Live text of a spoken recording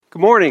Good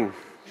morning.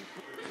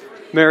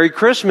 Merry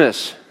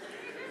Christmas.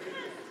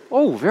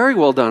 Oh, very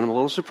well done. I'm a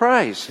little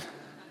surprised.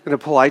 In a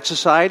polite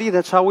society,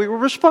 that's how we will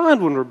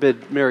respond when we're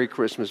bid Merry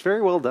Christmas.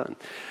 Very well done.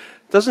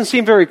 Doesn't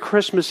seem very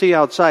Christmassy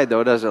outside,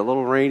 though, does it? A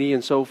little rainy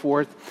and so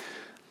forth.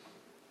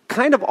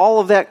 Kind of all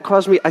of that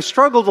caused me, I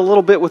struggled a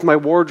little bit with my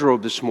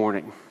wardrobe this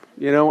morning.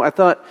 I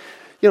thought,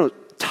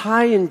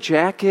 tie and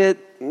jacket.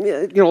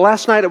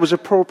 Last night it was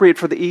appropriate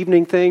for the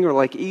evening thing or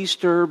like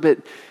Easter, but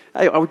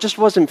I just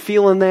wasn't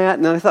feeling that,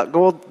 and then I thought,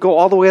 go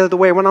all the way the other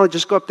way. Why don't I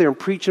just go up there and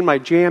preach in my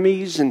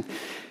jammies? And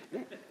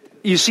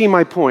you see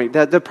my point.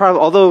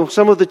 Although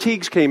some of the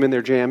Teagues came in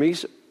their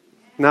jammies,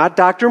 not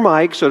Dr.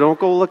 Mike, so don't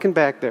go looking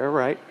back there,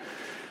 right?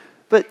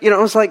 But, it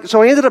was like,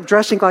 so I ended up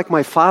dressing like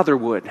my father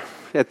would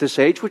at this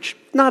age, which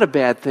not a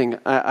bad thing,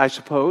 I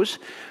suppose.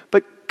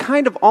 But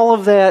kind of all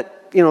of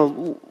that,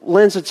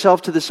 lends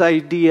itself to this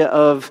idea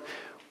of,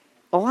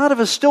 a lot of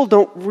us still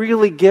don't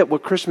really get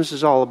what Christmas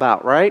is all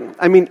about, right?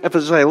 I mean,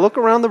 as I look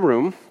around the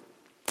room,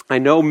 I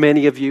know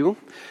many of you,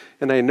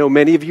 and I know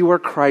many of you are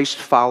Christ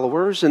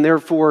followers, and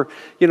therefore,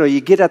 you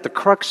get at the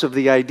crux of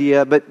the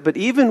idea, but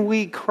even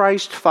we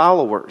Christ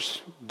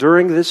followers,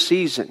 during this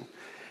season,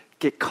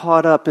 get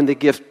caught up in the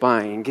gift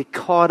buying, get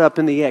caught up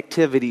in the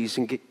activities,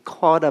 and get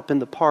caught up in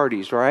the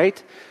parties,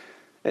 right?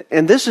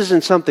 And this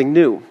isn't something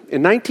new.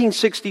 In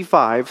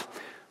 1965,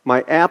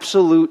 my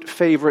absolute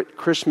favorite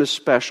Christmas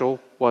special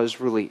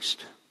was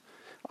released,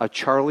 A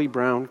Charlie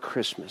Brown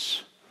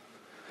Christmas.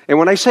 And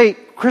when I say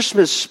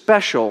Christmas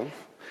special,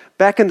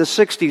 back in the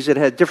 60s it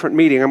had different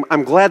meaning.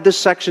 I'm glad this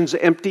section's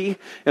empty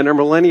and our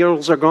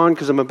millennials are gone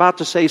because I'm about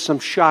to say some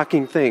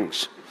shocking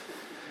things.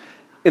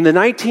 In the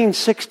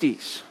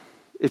 1960s,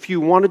 if you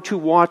wanted to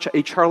watch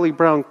A Charlie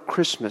Brown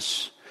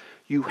Christmas,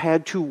 you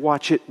had to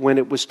watch it when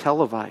it was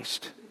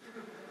televised.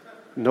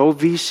 No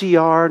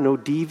VCR, no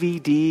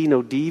DVD,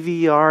 no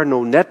DVR,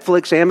 no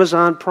Netflix,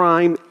 Amazon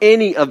Prime,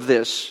 any of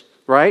this,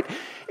 right?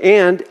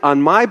 And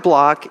on my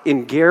block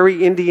in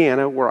Gary,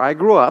 Indiana, where I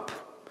grew up,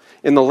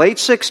 in the late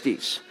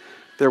 60s,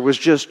 there was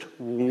just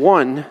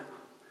one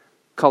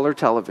color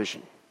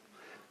television.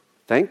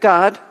 Thank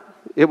God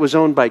it was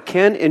owned by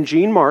Ken and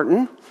Jean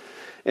Martin,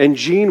 and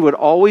Jean would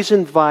always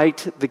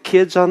invite the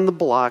kids on the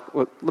block.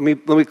 Well, let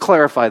me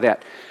clarify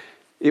that.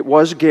 It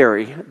was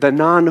Gary, the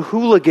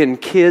non-hooligan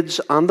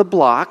kids on the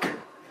block,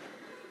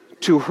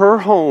 to her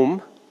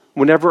home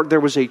whenever there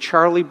was a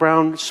Charlie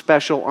Brown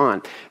special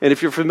on. And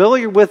if you're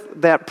familiar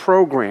with that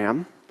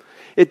program,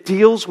 it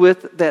deals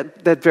with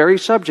that very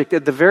subject.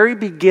 At the very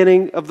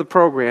beginning of the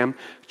program,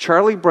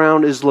 Charlie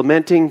Brown is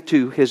lamenting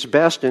to his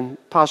best and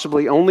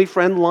possibly only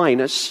friend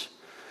Linus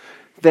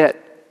that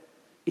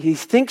he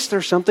thinks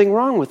there's something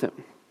wrong with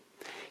him.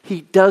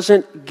 He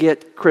doesn't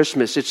get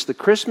Christmas. It's the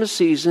Christmas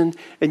season,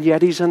 and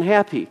yet he's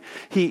unhappy.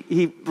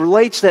 He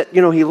relates that,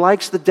 he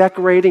likes the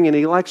decorating and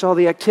he likes all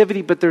the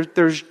activity, but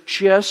there's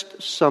just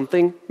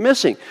something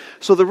missing.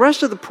 So the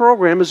rest of the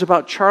program is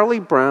about Charlie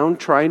Brown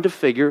trying to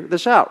figure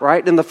this out,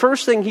 right? And the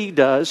first thing he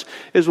does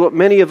is what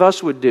many of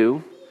us would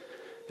do,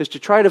 is to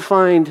try to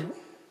find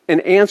an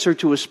answer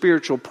to a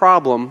spiritual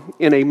problem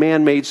in a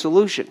man-made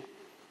solution.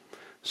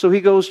 So he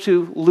goes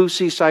to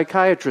Lucy's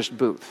psychiatrist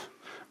booth.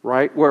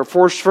 Right, where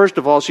first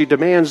of all, she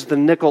demands the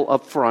nickel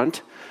up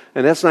front,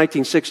 and that's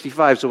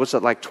 1965, so what's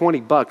that, like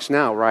 $20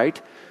 now,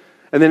 right?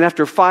 And then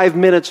after 5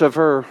 minutes of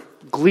her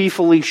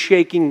gleefully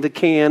shaking the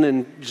can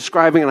and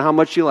describing how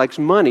much she likes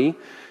money,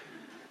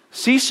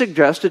 she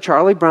suggests to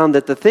Charlie Brown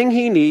that the thing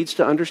he needs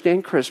to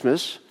understand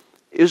Christmas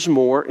is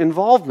more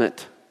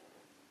involvement.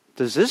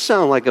 Does this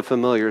sound like a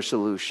familiar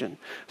solution?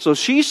 So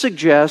she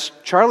suggests,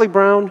 Charlie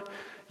Brown,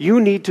 you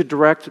need to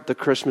direct the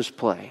Christmas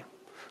play.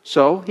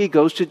 So he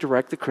goes to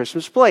direct the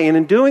Christmas play. And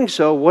in doing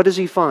so, what does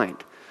he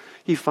find?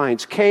 He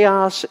finds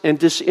chaos and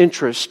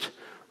disinterest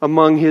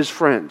among his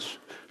friends.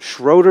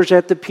 Schroeder's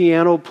at the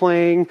piano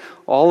playing.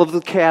 All of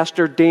the cast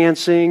are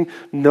dancing.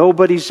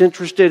 Nobody's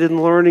interested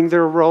in learning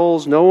their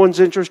roles. No one's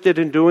interested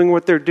in doing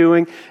what they're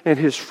doing. And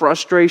his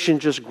frustration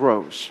just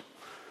grows.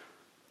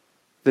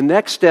 The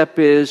next step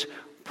is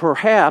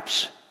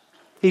perhaps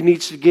he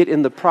needs to get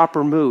in the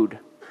proper mood.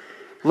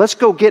 Let's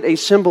go get a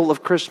symbol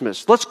of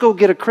Christmas. Let's go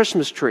get a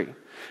Christmas tree.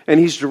 And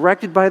he's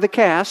directed by the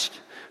cast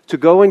to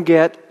go and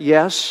get,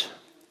 yes,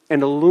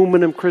 an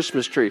aluminum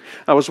Christmas tree.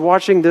 I was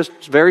watching this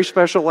very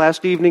special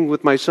last evening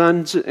with my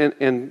sons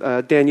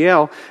and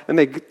Danielle, and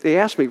they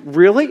asked me,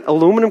 really?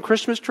 Aluminum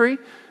Christmas tree?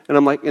 And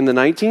I'm like, in the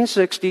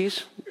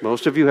 1960s,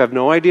 most of you have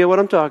no idea what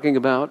I'm talking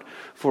about,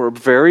 for a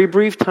very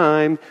brief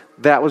time,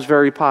 that was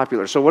very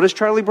popular. So what does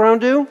Charlie Brown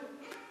do?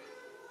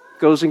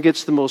 Goes and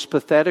gets the most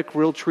pathetic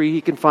real tree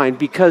he can find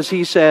because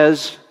he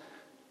says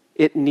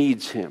it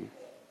needs him.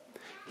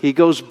 He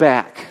goes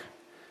back.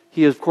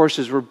 He, of course,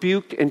 is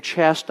rebuked and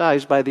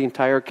chastised by the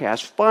entire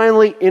cast.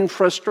 Finally, in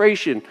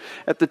frustration,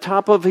 at the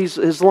top of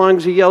his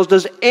lungs, he yells,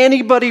 does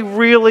anybody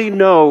really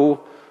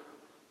know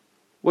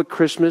what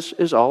Christmas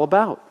is all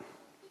about?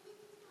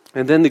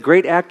 And then the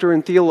great actor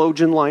and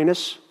theologian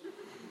Linus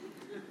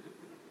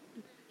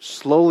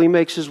slowly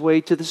makes his way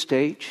to the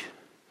stage,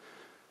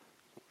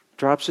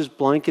 drops his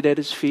blanket at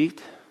his feet,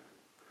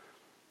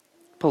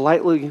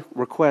 politely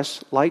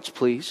requests lights,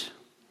 please,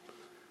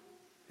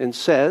 and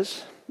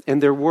says,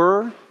 "And there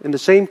were in the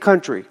same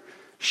country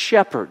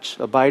shepherds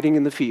abiding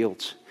in the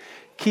fields,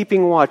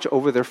 keeping watch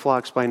over their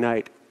flocks by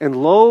night. And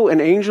lo,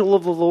 an angel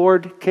of the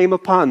Lord came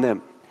upon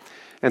them,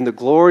 and the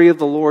glory of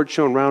the Lord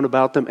shone round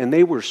about them, and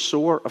they were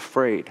sore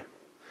afraid.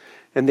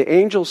 And the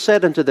angel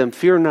said unto them,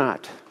 Fear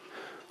not,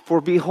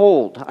 for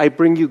behold, I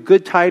bring you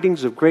good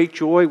tidings of great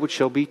joy, which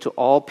shall be to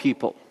all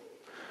people.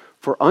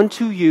 For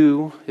unto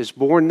you is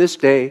born this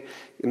day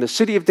in the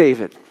city of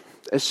David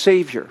a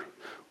Savior,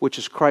 which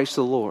is Christ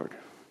the Lord.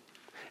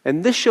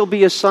 And this shall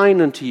be a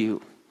sign unto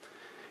you.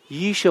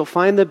 Ye shall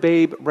find the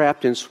babe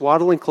wrapped in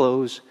swaddling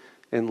clothes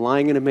and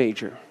lying in a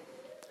manger."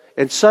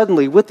 And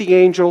suddenly with the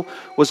angel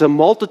was a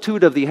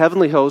multitude of the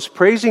heavenly host,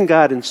 praising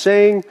God and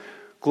saying,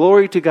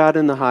 "Glory to God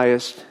in the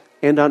highest,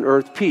 and on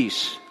earth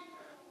peace,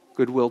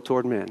 goodwill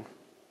toward men."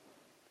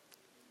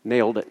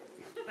 Nailed it.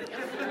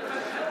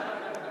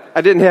 I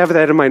didn't have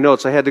that in my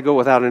notes. I had to go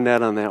without a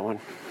net on that one.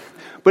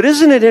 But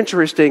isn't it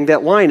interesting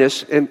that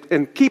Linus,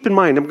 and keep in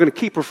mind, I'm going to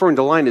keep referring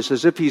to Linus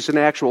as if he's an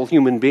actual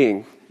human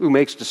being who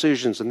makes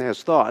decisions and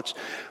has thoughts.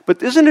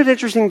 But isn't it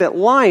interesting that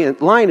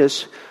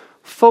Linus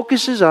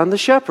focuses on the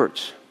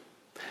shepherds?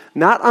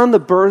 Not on the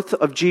birth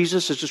of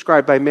Jesus as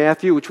described by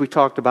Matthew, which we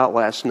talked about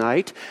last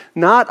night.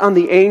 Not on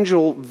the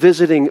angel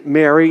visiting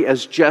Mary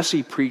as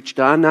Jesse preached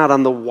on. Not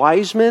on the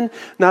wise men.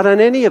 Not on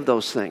any of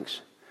those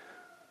things.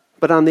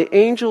 But on the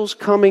angels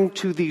coming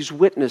to these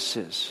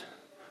witnesses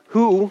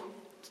who,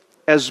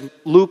 as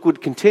Luke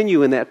would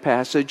continue in that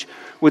passage,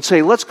 would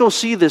say, "Let's go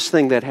see this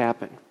thing that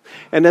happened."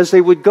 And as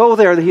they would go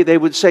there, they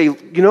would say,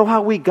 "You know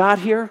how we got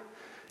here?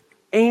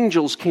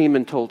 Angels came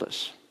and told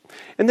us."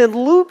 And then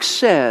Luke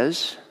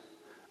says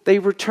they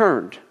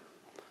returned,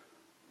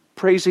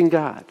 praising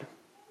God.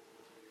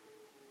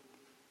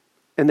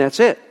 And that's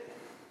it.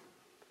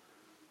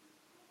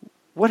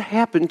 What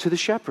happened to the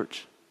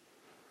shepherds?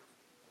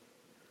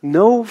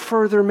 No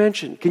further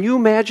mention. Can you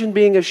imagine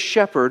being a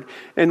shepherd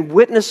and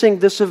witnessing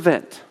this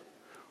event?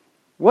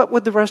 What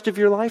would the rest of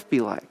your life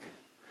be like?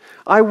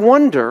 I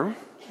wonder,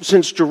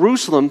 since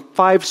Jerusalem,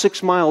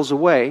 5-6 miles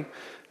away,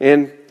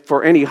 and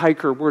for any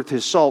hiker worth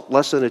his salt,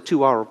 less than a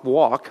 2-hour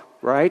walk,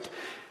 right?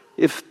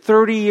 If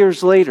 30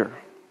 years later,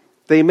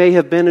 they may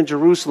have been in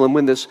Jerusalem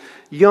when this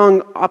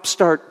young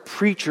upstart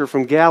preacher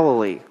from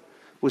Galilee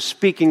was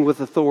speaking with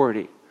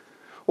authority.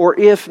 Or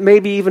if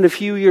maybe even a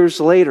few years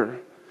later,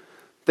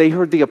 they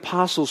heard the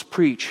apostles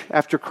preach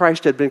after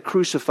Christ had been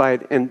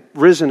crucified and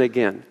risen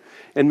again,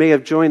 and may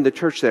have joined the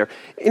church there.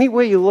 Any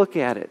way you look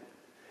at it,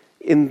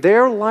 in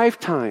their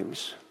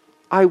lifetimes,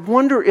 I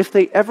wonder if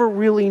they ever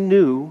really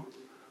knew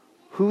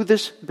who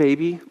this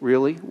baby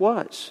really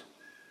was.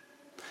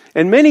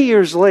 And many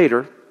years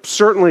later,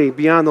 certainly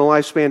beyond the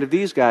lifespan of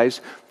these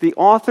guys, the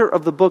author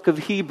of the book of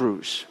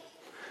Hebrews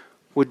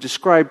would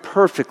describe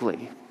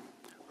perfectly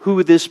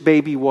who this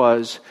baby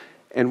was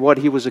and what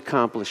he was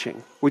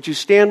accomplishing. Would you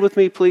stand with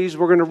me, please?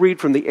 We're going to read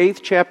from the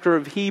 8th chapter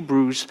of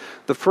Hebrews,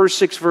 the first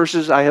 6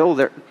 verses. I hold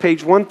there,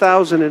 page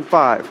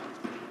 1005.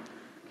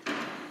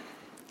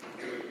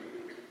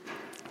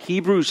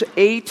 Hebrews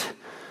 8,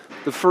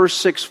 the first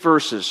 6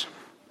 verses.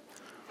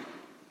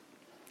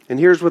 And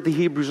here's what the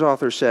Hebrews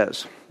author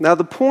says. "Now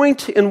the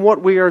point in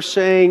what we are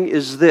saying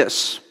is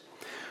this.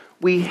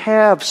 We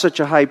have such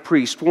a high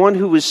priest, one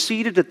who is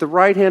seated at the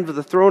right hand of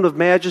the throne of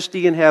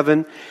majesty in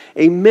heaven,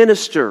 a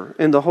minister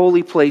in the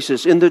holy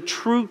places, in the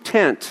true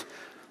tent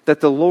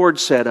that the Lord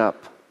set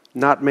up,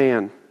 not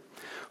man.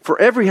 For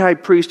every high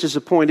priest is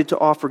appointed to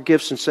offer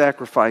gifts and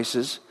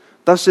sacrifices.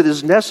 Thus it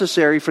is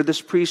necessary for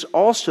this priest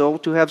also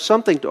to have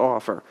something to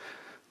offer.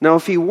 Now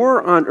if he were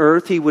on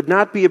earth, he would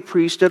not be a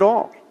priest at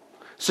all,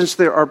 since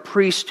there are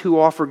priests who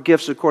offer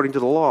gifts according to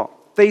the law.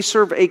 They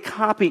serve a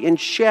copy and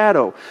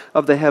shadow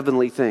of the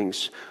heavenly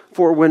things.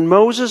 For when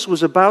Moses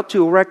was about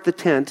to erect the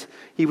tent,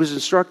 he was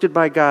instructed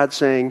by God,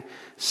 saying,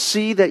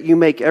 'See that you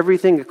make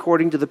everything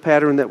according to the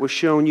pattern that was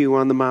shown you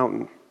on the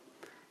mountain.'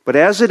 But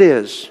as it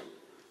is,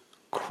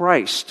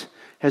 Christ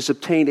has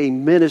obtained a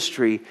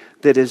ministry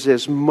that is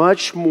as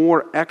much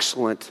more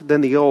excellent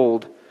than the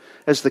old,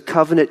 as the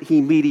covenant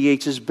he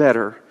mediates is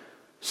better,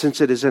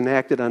 since it is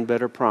enacted on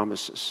better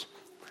promises."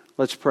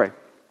 Let's pray.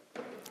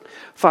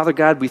 Father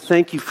God, we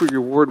thank you for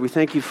your word. We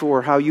thank you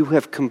for how you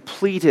have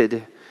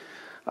completed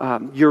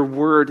your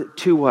word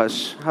to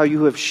us, how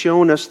you have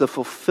shown us the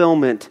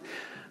fulfillment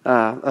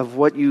of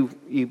what you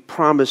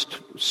promised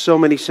so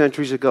many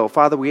centuries ago.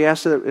 Father, we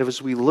ask that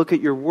as we look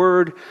at your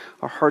word,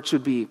 our hearts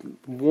would be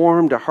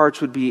warmed, our hearts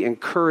would be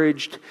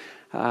encouraged,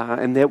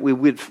 and that we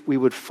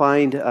would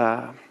find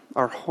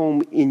our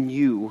home in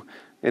you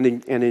and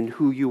in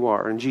who you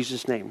are. In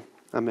Jesus' name,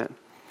 amen.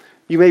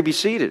 You may be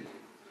seated.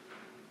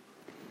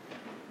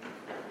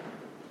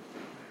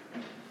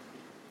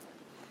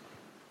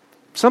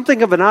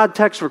 Something of an odd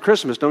text for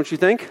Christmas, don't you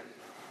think?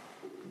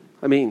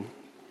 I mean,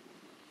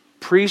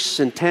 priests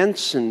and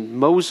tents and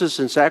Moses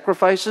and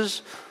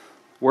sacrifices.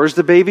 Where's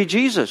the baby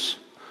Jesus?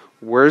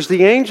 Where's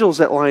the angels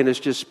that Linus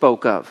just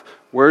spoke of?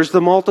 Where's the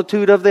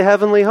multitude of the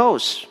heavenly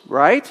hosts,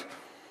 right?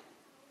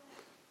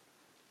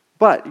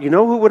 But you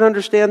know who would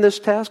understand this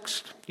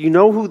text? You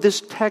know who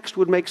this text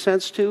would make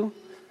sense to?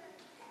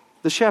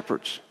 The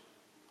shepherds.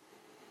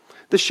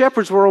 The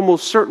shepherds were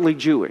almost certainly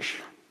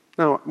Jewish.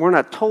 Now, we're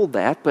not told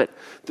that, but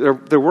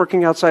they're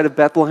working outside of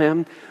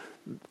Bethlehem.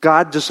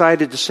 God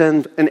decided to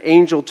send an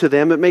angel to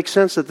them. It makes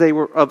sense that they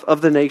were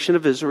of the nation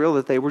of Israel,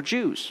 that they were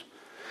Jews.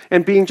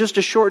 And being just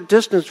a short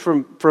distance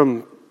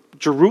from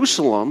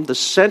Jerusalem, the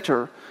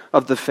center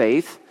of the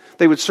faith,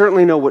 they would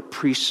certainly know what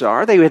priests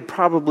are. They had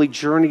probably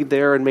journeyed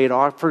there and made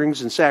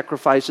offerings and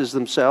sacrifices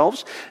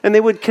themselves. And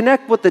they would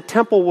connect what the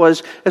temple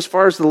was as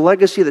far as the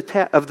legacy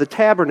of the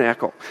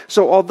tabernacle.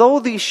 So although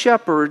these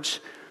shepherds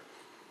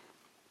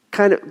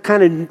kind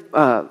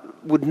of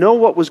would know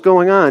what was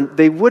going on,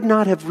 they would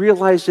not have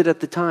realized it at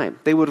the time.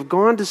 They would have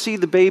gone to see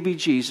the baby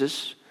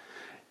Jesus,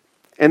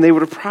 and they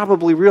would have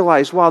probably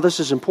realized, wow,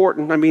 this is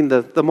important. I mean,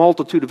 the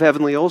multitude of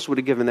heavenly hosts would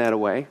have given that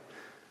away.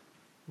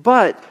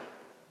 But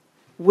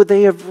would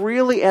they have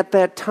really at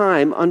that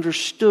time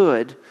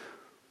understood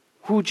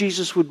who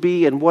Jesus would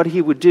be and what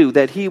he would do?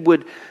 That he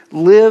would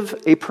live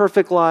a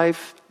perfect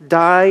life,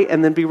 die,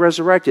 and then be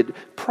resurrected?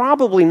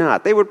 Probably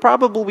not. They would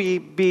probably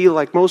be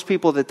like most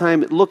people at the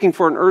time, looking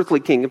for an earthly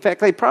king. In fact,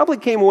 they probably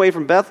came away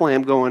from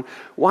Bethlehem going,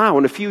 wow,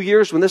 in a few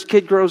years when this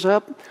kid grows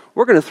up,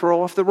 we're going to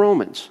throw off the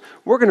Romans.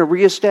 We're going to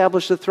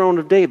reestablish the throne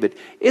of David.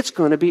 It's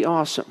going to be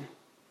awesome.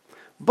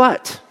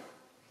 But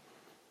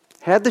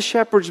had the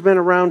shepherds been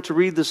around to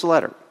read this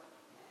letter,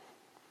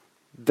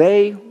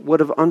 they would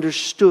have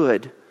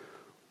understood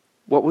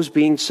what was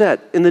being said.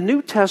 In the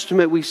New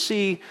Testament, we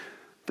see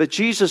that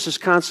Jesus is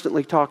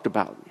constantly talked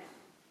about.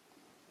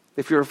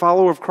 If you're a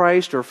follower of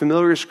Christ or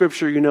familiar with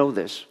Scripture, you know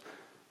this.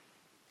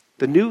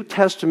 The New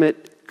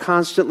Testament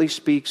constantly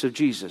speaks of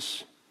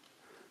Jesus,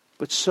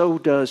 but so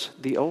does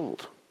the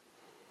Old.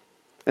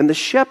 And the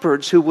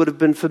shepherds who would have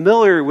been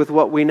familiar with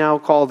what we now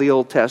call the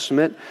Old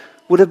Testament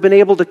would have been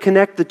able to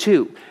connect the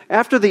two.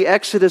 After the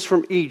Exodus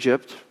from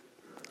Egypt,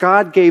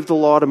 God gave the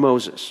law to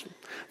Moses.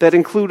 That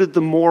included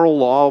the moral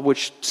law,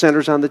 which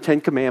centers on the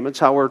Ten Commandments,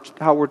 how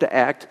we're to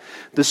act,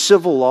 the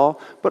civil law,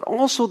 but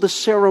also the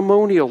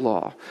ceremonial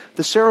law.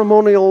 The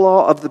ceremonial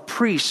law of the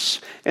priests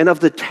and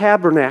of the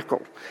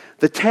tabernacle.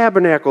 The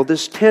tabernacle,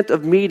 this tent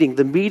of meeting,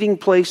 the meeting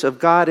place of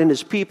God and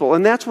his people.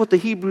 And that's what the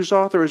Hebrews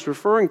author is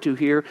referring to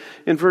here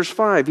in verse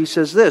 5. He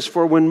says this,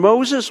 "For when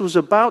Moses was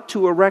about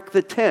to erect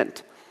the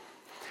tent,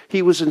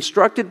 he was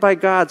instructed by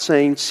God,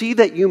 saying, 'See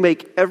that you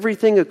make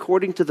everything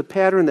according to the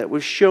pattern that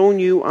was shown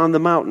you on the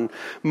mountain.'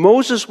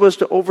 Moses was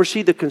to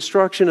oversee the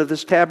construction of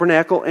this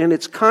tabernacle and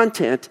its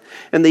content,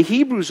 and the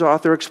Hebrews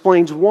author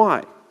explains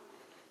why.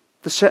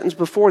 The sentence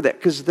before that,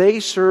 because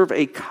they serve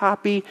a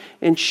copy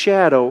and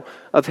shadow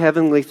of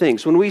heavenly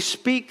things. When we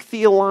speak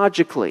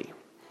theologically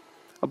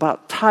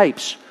about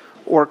types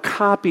or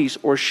copies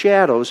or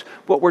shadows,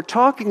 what we're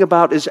talking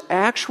about is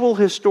actual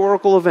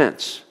historical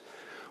events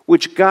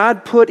which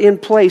God put in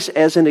place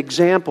as an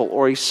example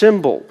or a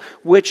symbol,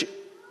 which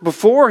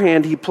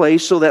beforehand he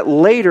placed so that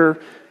later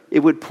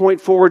it would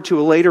point forward to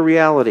a later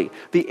reality.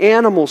 The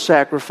animal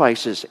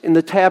sacrifices in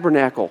the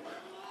tabernacle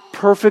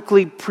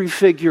perfectly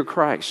prefigure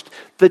Christ.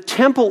 The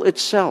temple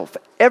itself,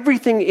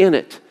 everything in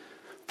it,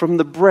 from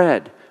the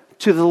bread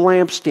to the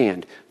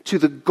lampstand to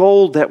the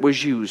gold that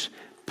was used,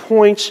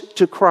 points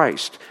to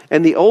Christ.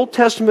 And the Old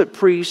Testament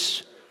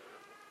priests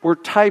were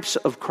types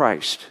of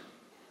Christ.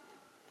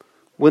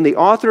 What the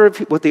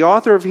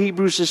author of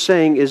Hebrews is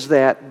saying is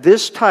that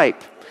this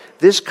type,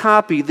 this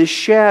copy, this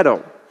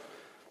shadow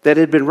that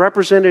had been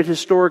represented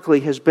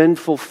historically has been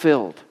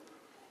fulfilled.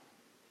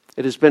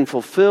 It has been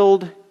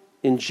fulfilled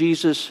in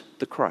Jesus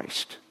the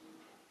Christ.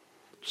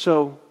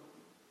 So,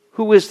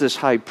 who is this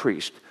high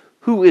priest?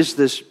 Who is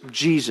this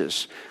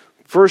Jesus?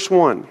 Verse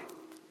 1.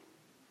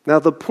 Now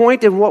the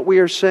point in what we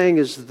are saying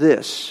is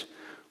this.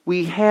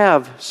 We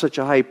have such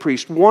a high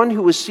priest, one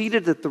who is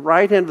seated at the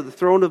right hand of the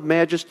throne of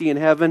majesty in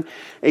heaven,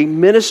 a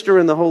minister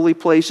in the holy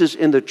places,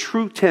 in the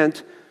true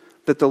tent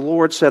that the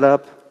Lord set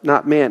up,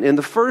 not man. In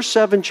the first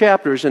 7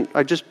 chapters, and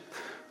I just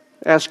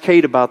asked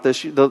Kate about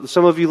this,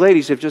 some of you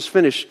ladies have just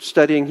finished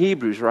studying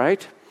Hebrews,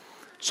 right?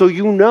 So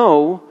you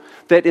know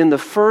that in the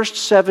first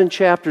 7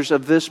 chapters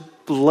of this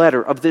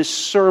letter, of this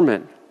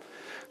sermon,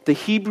 the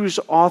Hebrews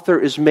author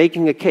is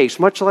making a case.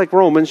 Much like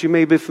Romans, you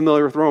may be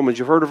familiar with Romans.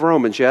 You've heard of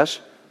Romans, yes?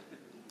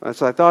 That's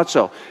what I thought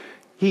so.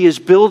 He is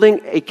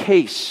building a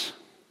case.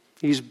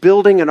 He's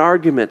building an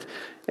argument.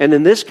 And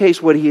in this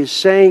case, what he is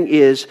saying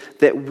is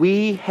that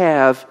we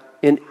have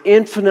an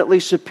infinitely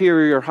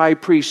superior high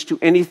priest to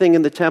anything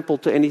in the temple,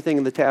 to anything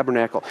in the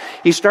tabernacle.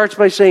 He starts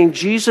by saying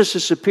Jesus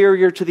is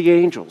superior to the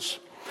angels.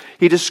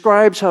 He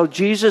describes how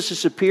Jesus is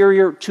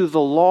superior to the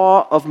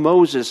law of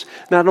Moses.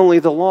 Not only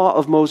the law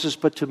of Moses,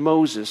 but to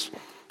Moses.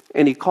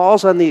 And he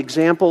calls on the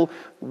example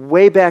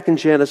way back in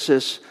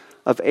Genesis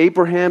of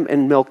Abraham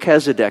and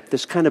Melchizedek,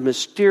 this kind of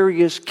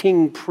mysterious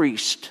king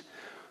priest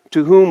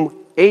to whom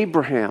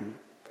Abraham,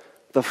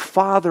 the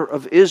father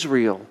of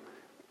Israel,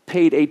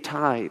 paid a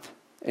tithe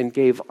and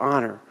gave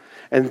honor.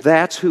 And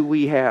that's who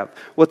we have.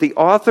 What the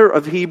author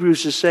of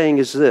Hebrews is saying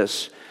is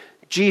this: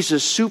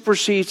 Jesus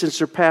supersedes and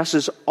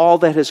surpasses all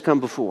that has come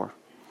before.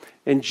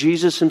 And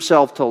Jesus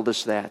himself told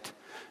us that.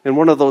 In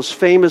one of those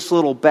famous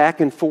little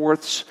back and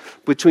forths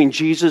between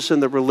Jesus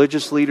and the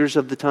religious leaders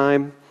of the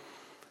time,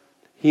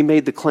 he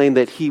made the claim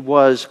that he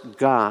was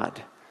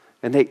God.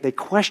 And they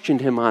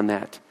questioned him on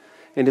that.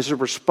 And his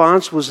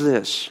response was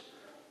this: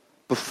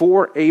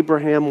 before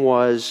Abraham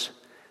was,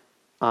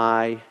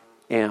 I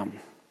am.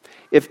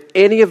 If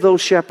any of those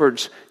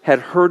shepherds had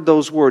heard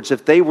those words,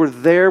 if they were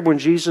there when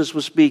Jesus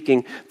was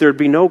speaking, there'd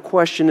be no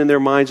question in their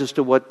minds as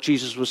to what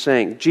Jesus was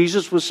saying.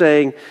 Jesus was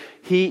saying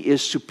he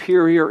is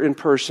superior in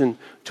person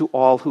to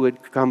all who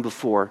had come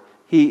before.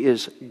 He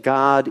is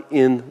God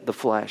in the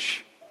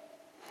flesh.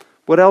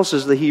 What else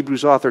is the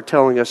Hebrews author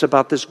telling us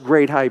about this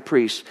great high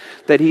priest?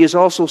 That he is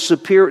also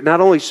superior,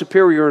 not only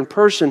superior in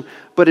person,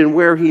 but in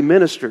where he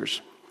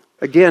ministers.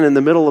 Again, in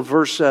the middle of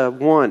verse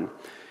 1.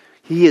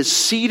 He is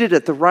seated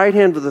at the right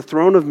hand of the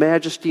throne of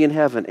majesty in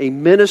heaven, a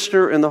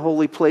minister in the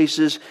holy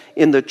places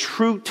in the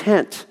true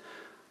tent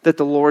that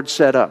the Lord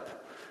set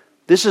up.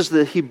 This is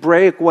the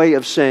Hebraic way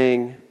of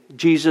saying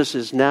Jesus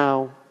is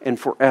now and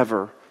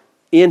forever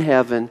in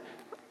heaven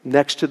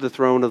next to the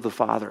throne of the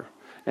Father.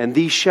 And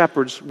these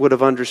shepherds would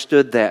have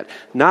understood that.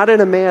 Not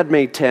in a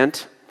man-made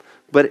tent,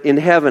 but in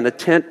heaven, a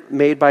tent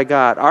made by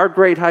God. Our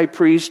great high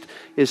priest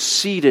is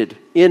seated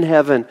in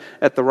heaven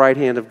at the right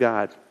hand of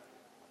God.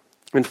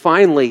 And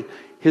finally,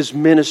 his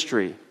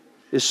ministry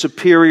is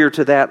superior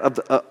to that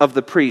of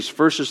the priest.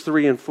 Verses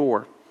 3 and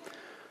 4.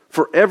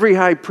 For every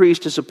high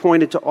priest is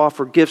appointed to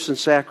offer gifts and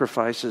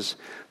sacrifices.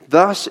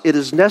 Thus it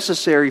is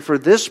necessary for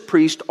this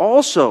priest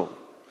also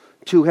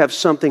to have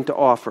something to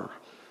offer.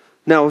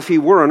 Now, if he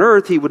were on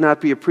earth, he would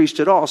not be a priest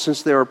at all,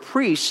 since there are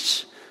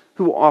priests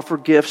who offer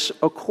gifts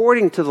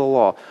according to the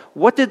law.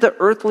 What did the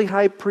earthly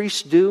high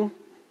priests do?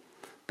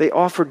 They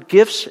offered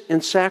gifts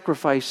and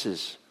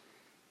sacrifices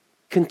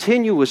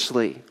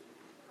continuously,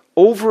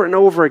 over and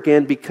over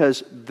again,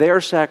 because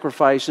their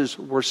sacrifices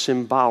were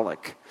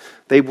symbolic.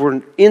 They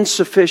were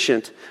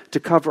insufficient to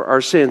cover our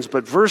sins.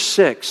 But verse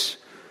 6,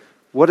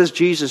 what does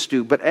Jesus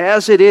do? But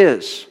as it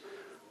is,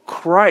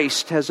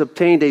 Christ has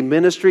obtained a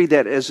ministry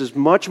that is as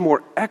much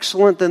more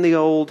excellent than the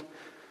old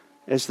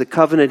as the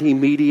covenant he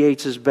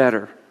mediates is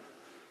better.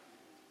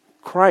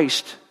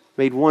 Christ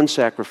made one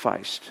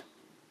sacrifice,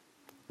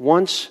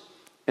 once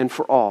and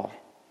for all,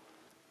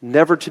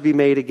 never to be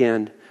made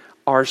again.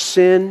 Our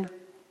sin,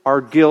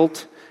 our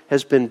guilt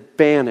has been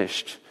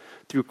banished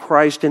through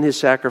Christ and his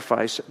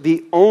sacrifice,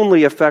 the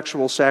only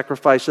effectual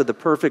sacrifice of the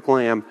perfect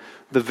Lamb,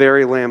 the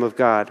very Lamb of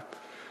God.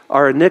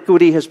 Our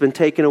iniquity has been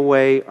taken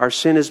away, our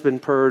sin has been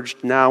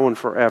purged now and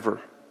forever.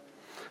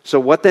 So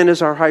what then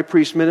is our high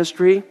priest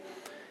ministry?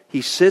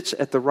 He sits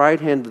at the right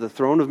hand of the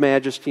throne of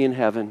majesty in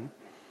heaven,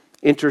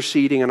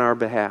 interceding on our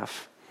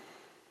behalf.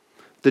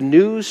 The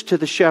news to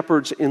the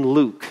shepherds in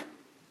Luke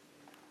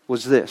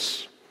was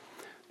this: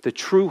 the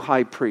true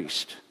high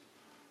priest,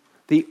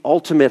 the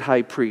ultimate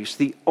high priest,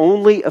 the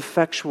only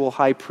effectual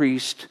high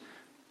priest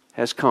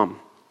has come.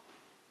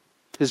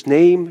 His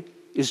name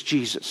is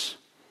Jesus.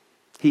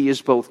 He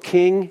is both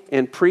king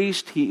and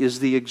priest. He is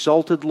the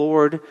exalted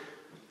Lord,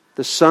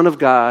 the Son of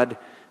God,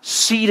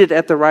 seated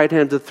at the right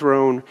hand of the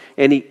throne,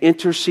 and he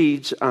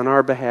intercedes on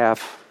our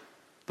behalf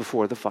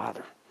before the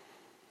Father.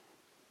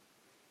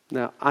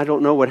 Now, I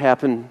don't know what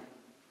happened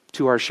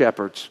to our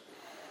shepherds.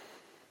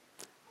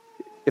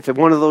 If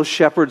one of those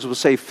shepherds was,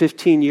 say,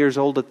 15 years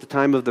old at the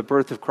time of the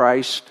birth of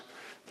Christ,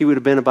 he would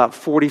have been about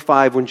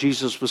 45 when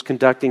Jesus was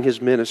conducting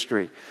his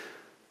ministry.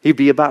 He'd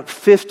be about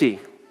 50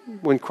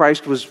 when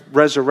Christ was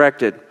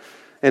resurrected.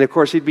 And, of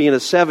course, he'd be in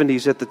his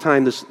 70s at the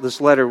time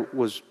this letter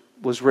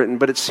was written.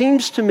 But it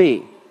seems to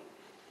me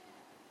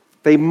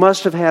they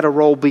must have had a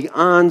role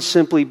beyond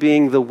simply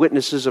being the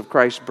witnesses of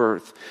Christ's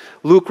birth.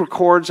 Luke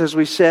records, as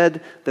we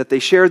said, that they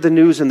shared the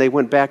news and they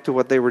went back to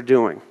what they were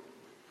doing.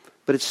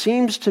 But it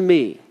seems to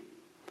me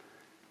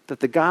that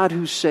the God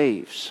who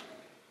saves,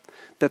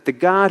 that the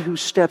God who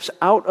steps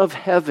out of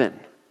heaven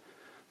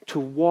to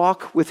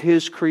walk with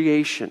his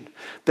creation,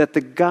 that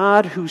the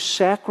God who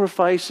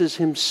sacrifices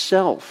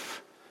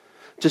himself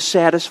to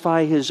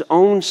satisfy his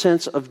own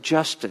sense of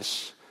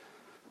justice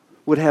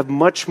would have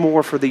much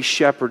more for these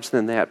shepherds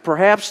than that.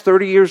 Perhaps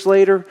 30 years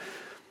later,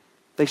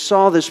 they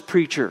saw this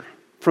preacher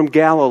from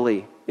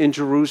Galilee in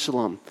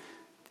Jerusalem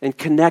and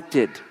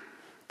connected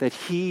that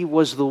he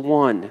was the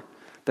one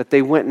that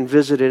they went and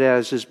visited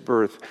as his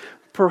birth.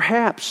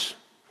 Perhaps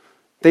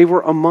they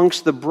were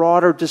amongst the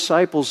broader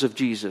disciples of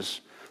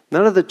Jesus.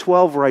 None of the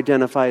 12 were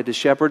identified as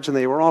shepherds, and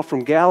they were all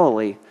from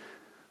Galilee.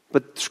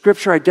 But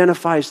Scripture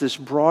identifies this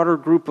broader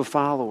group of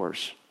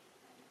followers.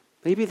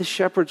 Maybe the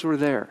shepherds were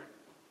there.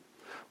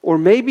 Or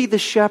maybe the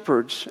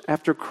shepherds,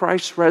 after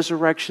Christ's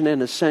resurrection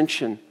and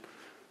ascension,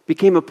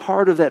 became a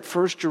part of that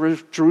first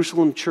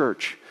Jerusalem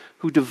church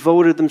who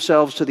devoted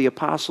themselves to the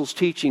apostles'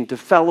 teaching, to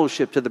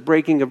fellowship, to the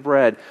breaking of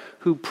bread,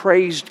 who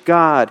praised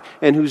God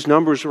and whose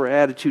numbers were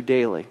added to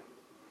daily.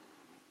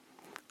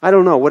 I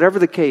don't know. Whatever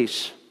the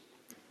case,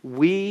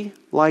 we,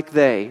 like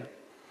they,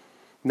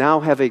 now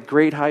have a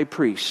great high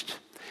priest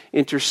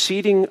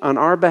interceding on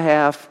our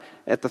behalf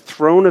at the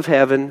throne of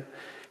heaven,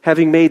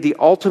 having made the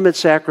ultimate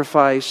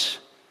sacrifice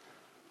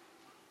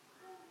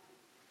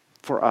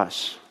for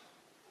us.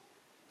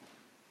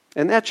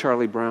 And that,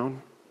 Charlie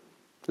Brown,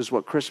 is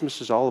what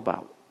Christmas is all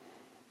about.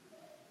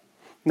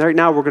 Right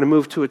now, we're going to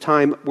move to a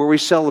time where we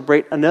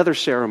celebrate another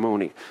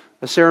ceremony,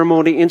 a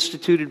ceremony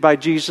instituted by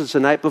Jesus the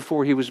night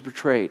before he was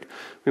betrayed,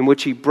 in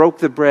which he broke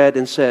the bread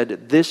and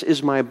said, "This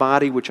is my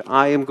body, which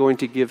I am going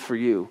to give for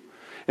you."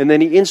 And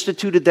then he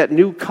instituted that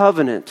new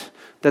covenant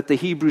that the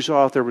Hebrews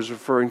author was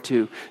referring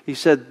to. He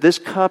said, "This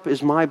cup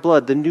is my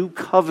blood," the new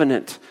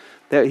covenant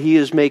that he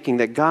is making,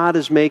 that God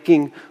is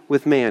making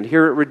with man.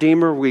 Here at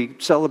Redeemer, we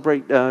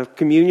celebrate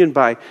communion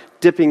by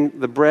dipping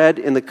the bread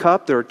in the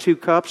cup. There are 2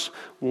 cups,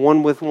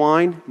 one with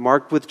wine,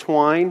 marked with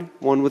twine,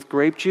 one with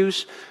grape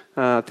juice.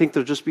 I think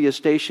there'll just be a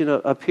station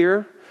up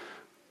here.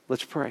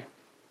 Let's pray.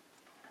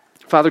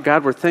 Father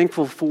God, we're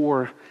thankful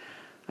for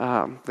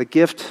the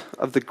gift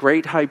of the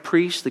great high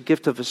priest, the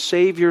gift of a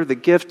Savior, the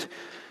gift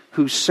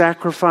whose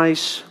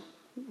sacrifice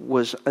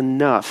was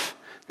enough,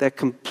 that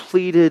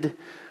completed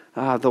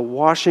the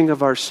washing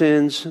of our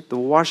sins, the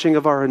washing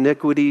of our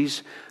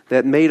iniquities,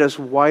 that made us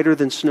whiter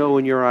than snow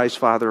in your eyes,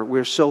 Father.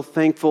 We're so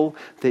thankful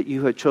that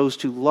you had chose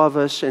to love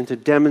us and to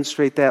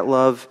demonstrate that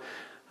love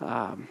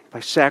by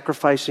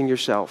sacrificing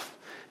yourself.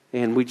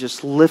 And we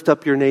just lift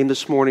up your name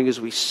this morning as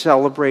we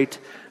celebrate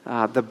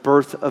the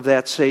birth of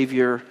that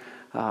Savior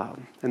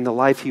and the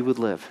life he would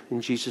live.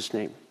 In Jesus'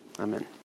 name, amen.